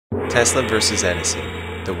Tesla versus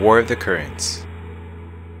Edison, the War of the Currents.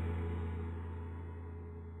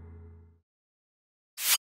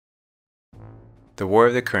 The War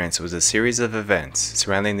of the Currents was a series of events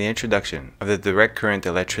surrounding the introduction of the direct current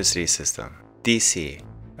electricity system, DC,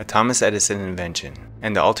 a Thomas Edison invention,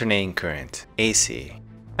 and the alternating current, AC,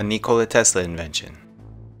 a Nikola Tesla invention.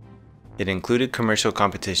 It included commercial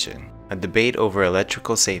competition, a debate over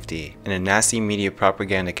electrical safety, and a nasty media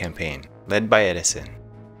propaganda campaign led by Edison.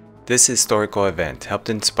 This historical event helped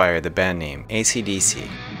inspire the band name AC/DC.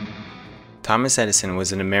 Thomas Edison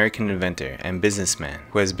was an American inventor and businessman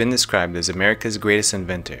who has been described as America's greatest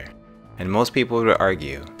inventor, and most people would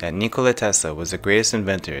argue that Nikola Tesla was the greatest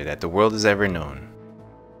inventor that the world has ever known.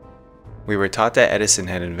 We were taught that Edison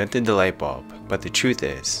had invented the light bulb, but the truth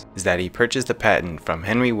is that he purchased the patent from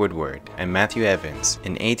Henry Woodward and Matthew Evans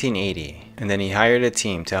in 1880, and then he hired a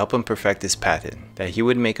team to help him perfect his patent that he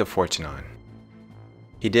would make a fortune on.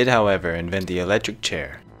 He did, however, invent the electric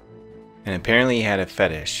chair, and apparently he had a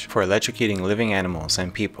fetish for electrocuting living animals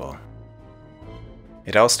and people.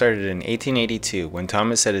 It all started in 1882 when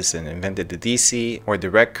Thomas Edison invented the DC or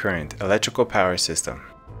direct current electrical power system.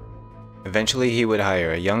 Eventually he would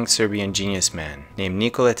hire a young Serbian genius man named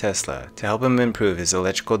Nikola Tesla to help him improve his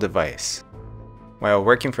electrical device. While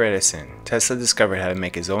working for Edison, Tesla discovered how to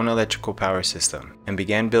make his own electrical power system and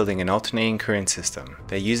began building an alternating current system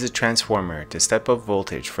that used a transformer to step up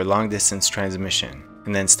voltage for long-distance transmission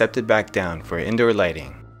and then stepped it back down for indoor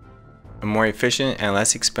lighting. A more efficient and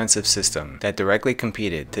less expensive system that directly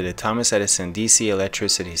competed to the Thomas Edison DC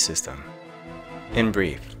electricity system. In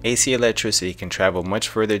brief, AC electricity can travel much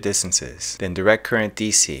further distances than direct current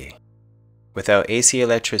DC. Without AC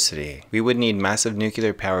electricity, we would need massive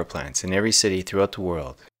nuclear power plants in every city throughout the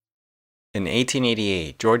world. In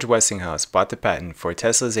 1888, George Westinghouse bought the patent for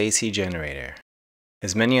Tesla's AC generator.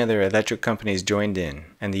 As many other electric companies joined in,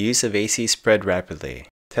 and the use of AC spread rapidly,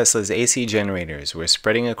 Tesla's AC generators were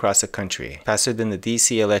spreading across the country faster than the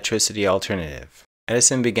DC electricity alternative.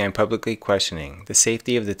 Edison began publicly questioning the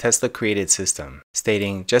safety of the Tesla-created system,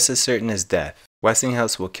 stating, "Just as certain as death,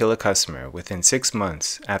 Westinghouse will kill a customer within 6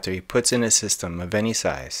 months after he puts in a system of any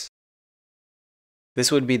size."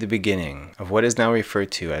 This would be the beginning of what is now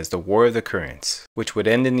referred to as the War of the Currents, which would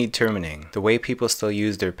end in determining the way people still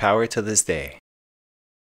use their power to this day.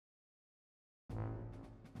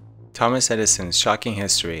 Thomas Edison's shocking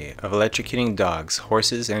history of electrocuting dogs,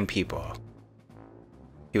 horses, and people.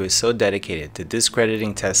 He was so dedicated to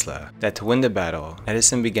discrediting Tesla that to win the battle,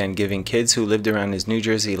 Edison began giving kids who lived around his New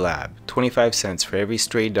Jersey lab 25 cents for every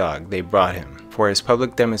stray dog they brought him for his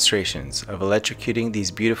public demonstrations of electrocuting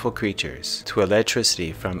these beautiful creatures to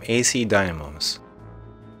electricity from AC dynamos.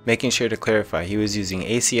 Making sure to clarify he was using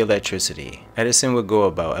AC electricity, Edison would go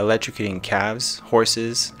about electrocuting calves,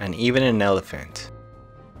 horses, and even an elephant.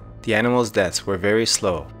 The animals' deaths were very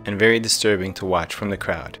slow and very disturbing to watch from the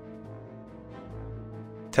crowd.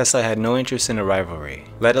 Tesla had no interest in a rivalry,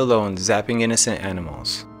 let alone zapping innocent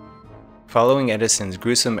animals. Following Edison's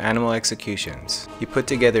gruesome animal executions, he put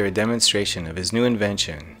together a demonstration of his new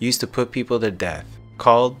invention used to put people to death,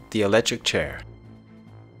 called the electric chair.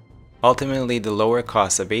 Ultimately, the lower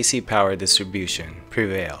cost of AC power distribution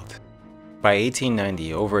prevailed. By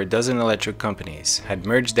 1890, over a dozen electric companies had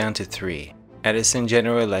merged down to 3: Edison,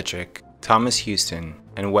 General Electric, Thomas Houston,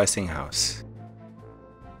 and Westinghouse.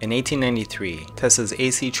 In 1893, Tesla's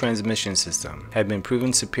AC transmission system had been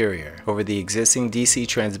proven superior over the existing DC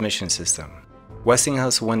transmission system.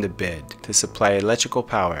 Westinghouse won the bid to supply electrical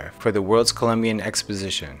power for the World's Columbian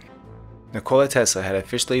Exposition. Nikola Tesla had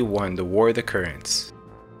officially won the War of the Currents.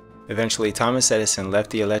 Eventually, Thomas Edison left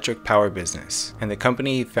the electric power business, and the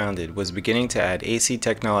company he founded was beginning to add AC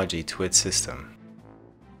technology to its system.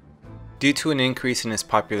 Due to an increase in its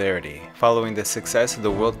popularity following the success of the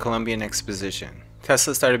World Columbian Exposition,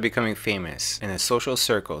 Tesla started becoming famous in the social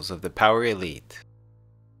circles of the power elite.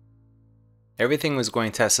 Everything was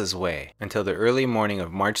going Tesla's way until the early morning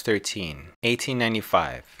of March 13,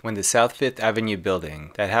 1895, when the South Fifth Avenue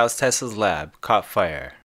building that housed Tesla's lab caught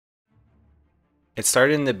fire. It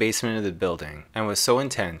started in the basement of the building and was so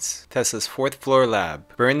intense, Tesla's 4th floor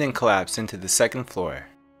lab burned and collapsed into the 2nd floor.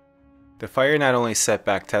 The fire not only set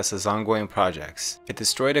back Tesla's ongoing projects, it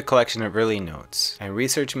destroyed a collection of early notes and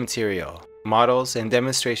research material, models, and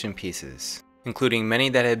demonstration pieces, including many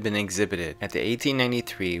that had been exhibited at the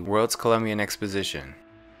 1893 World's Columbian Exposition.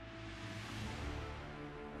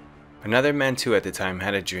 Another man too at the time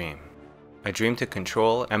had a dream to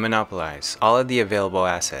control and monopolize all of the available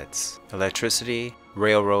assets, electricity,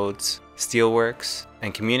 railroads, steelworks,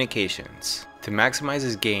 and communications, to maximize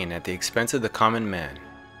his gain at the expense of the common man.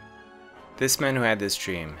 This man who had this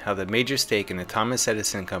dream held a major stake in the Thomas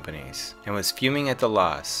Edison companies and was fuming at the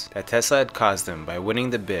loss that Tesla had caused him by winning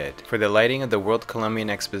the bid for the lighting of the World Columbian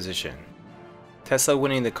Exposition. Tesla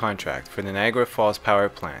winning the contract for the Niagara Falls power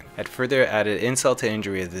plant had further added insult to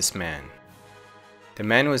injury of this man. The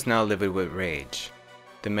man was now livid with rage.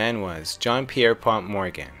 The man was John Pierpont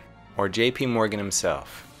Morgan, or J.P. Morgan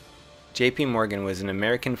himself. J.P. Morgan was an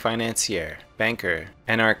American financier, banker,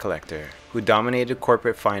 and art collector who dominated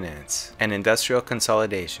corporate finance and industrial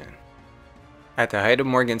consolidation. At the height of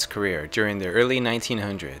Morgan's career during the early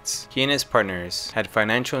 1900s, he and his partners had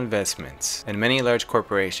financial investments in many large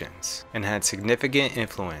corporations and had significant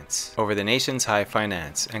influence over the nation's high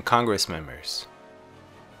finance and Congress members.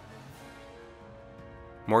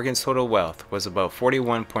 Morgan's total wealth was about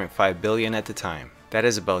 $41.5 billion at the time. That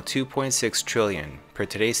is about $2.6 trillion per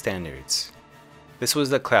today's standards. This was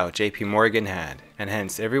the clout J.P. Morgan had, and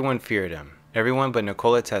hence everyone feared him, everyone but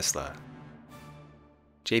Nikola Tesla.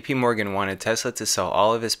 J.P. Morgan wanted Tesla to sell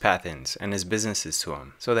all of his patents and his businesses to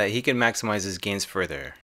him, so that he could maximize his gains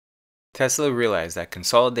further. Tesla realized that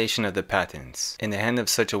consolidation of the patents in the hand of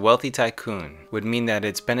such a wealthy tycoon would mean that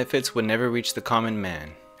its benefits would never reach the common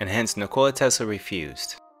man, and hence Nikola Tesla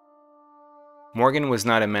refused. Morgan was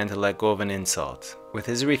not a man to let go of an insult. With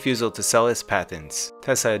his refusal to sell his patents,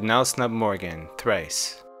 Tesla had now snubbed Morgan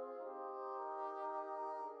thrice.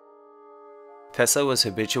 Tesla was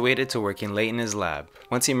habituated to working late in his lab.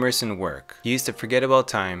 Once immersed in work, he used to forget about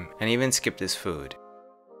time and even skipped his food.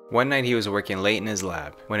 One night he was working late in his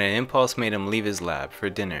lab when an impulse made him leave his lab for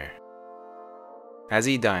dinner. As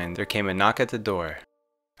he dined, there came a knock at the door.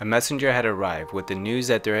 A messenger had arrived with the news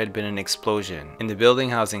that there had been an explosion in the building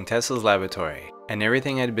housing Tesla's laboratory, and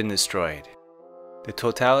everything had been destroyed. The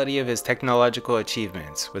totality of his technological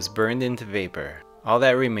achievements was burned into vapor. All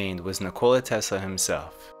that remained was Nikola Tesla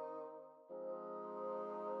himself.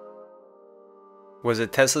 Was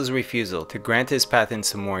it Tesla's refusal to grant his patents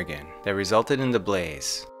to Morgan that resulted in the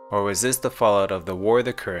blaze, or was this the fallout of the War of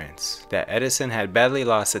the Currents that Edison had badly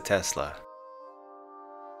lost to Tesla?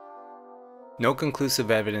 No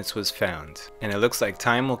conclusive evidence was found, and it looks like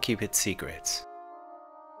time will keep its secrets.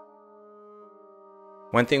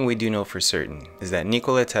 One thing we do know for certain is that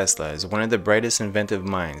Nikola Tesla is one of the brightest inventive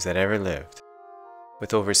minds that ever lived.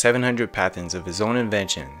 With over 700 patents of his own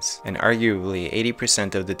inventions, and arguably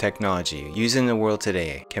 80% of the technology used in the world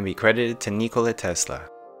today can be credited to Nikola Tesla.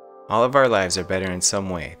 All of our lives are better in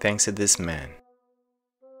some way thanks to this man.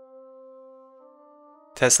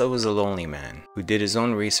 Tesla was a lonely man who did his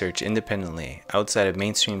own research independently outside of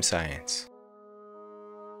mainstream science.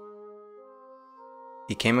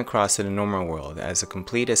 He came across to the normal world as a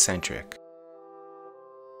complete eccentric.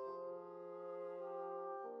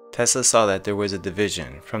 Tesla saw that there was a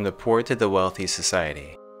division from the poor to the wealthy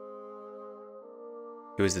society.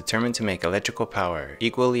 He was determined to make electrical power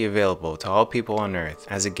equally available to all people on Earth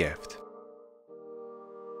as a gift.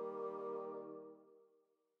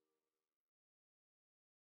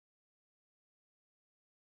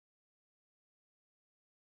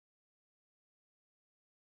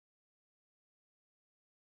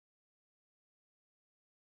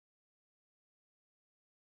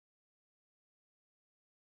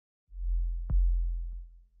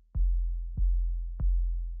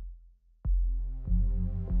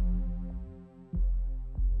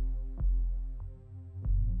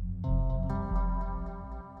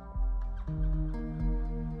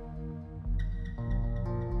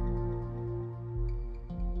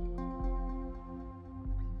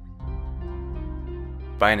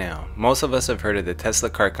 By now, most of us have heard of the Tesla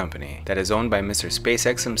car company that is owned by Mr.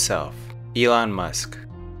 SpaceX himself, Elon Musk.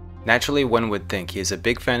 Naturally, one would think he is a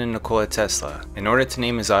big fan of Nikola Tesla in order to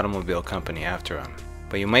name his automobile company after him,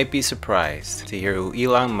 but you might be surprised to hear who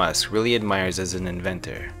Elon Musk really admires as an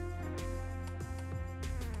inventor.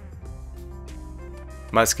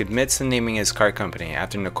 Musk admits to naming his car company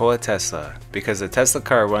after Nikola Tesla because the Tesla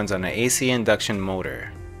car runs on an AC induction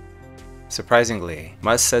motor. Surprisingly,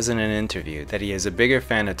 Musk says in an interview that he is a bigger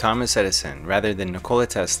fan of Thomas Edison rather than Nikola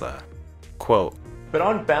Tesla. Quote, "But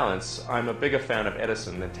on balance, I'm a bigger fan of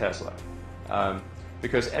Edison than Tesla,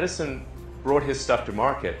 because Edison brought his stuff to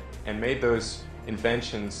market and made those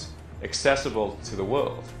inventions accessible to the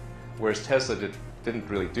world, whereas Tesla didn't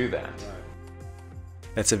really do that."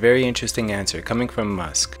 That's a very interesting answer coming from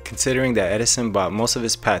Musk, considering that Edison bought most of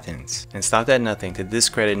his patents and stopped at nothing to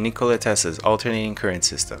discredit Nikola Tesla's alternating current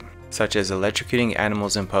system, such as electrocuting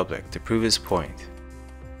animals in public to prove his point.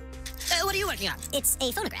 What are you working on? It's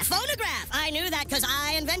a phonograph. Phonograph! I knew that because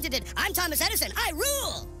I invented it. I'm Thomas Edison. I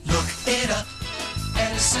rule! Look it up.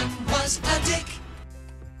 Edison was a dick.